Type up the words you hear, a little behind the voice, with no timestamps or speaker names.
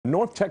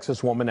North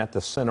Texas woman at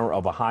the center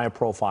of a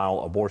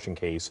high-profile abortion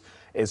case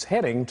is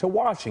heading to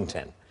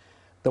Washington.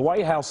 The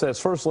White House says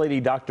First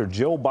Lady Dr.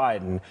 Jill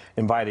Biden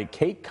invited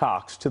Kate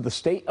Cox to the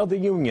State of the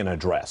Union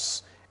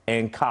address,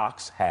 and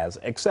Cox has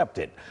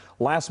accepted.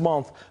 Last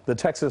month, the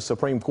Texas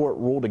Supreme Court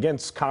ruled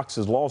against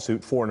Cox's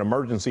lawsuit for an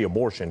emergency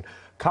abortion.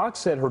 Cox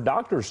said her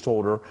doctors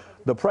told her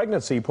the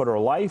pregnancy put her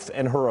life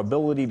and her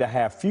ability to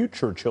have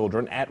future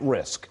children at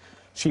risk.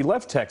 She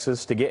left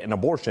Texas to get an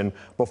abortion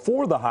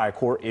before the high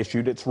court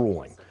issued its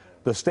ruling.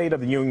 The State of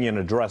the Union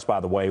address,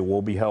 by the way,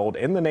 will be held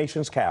in the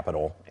nation's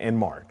capital in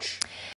March.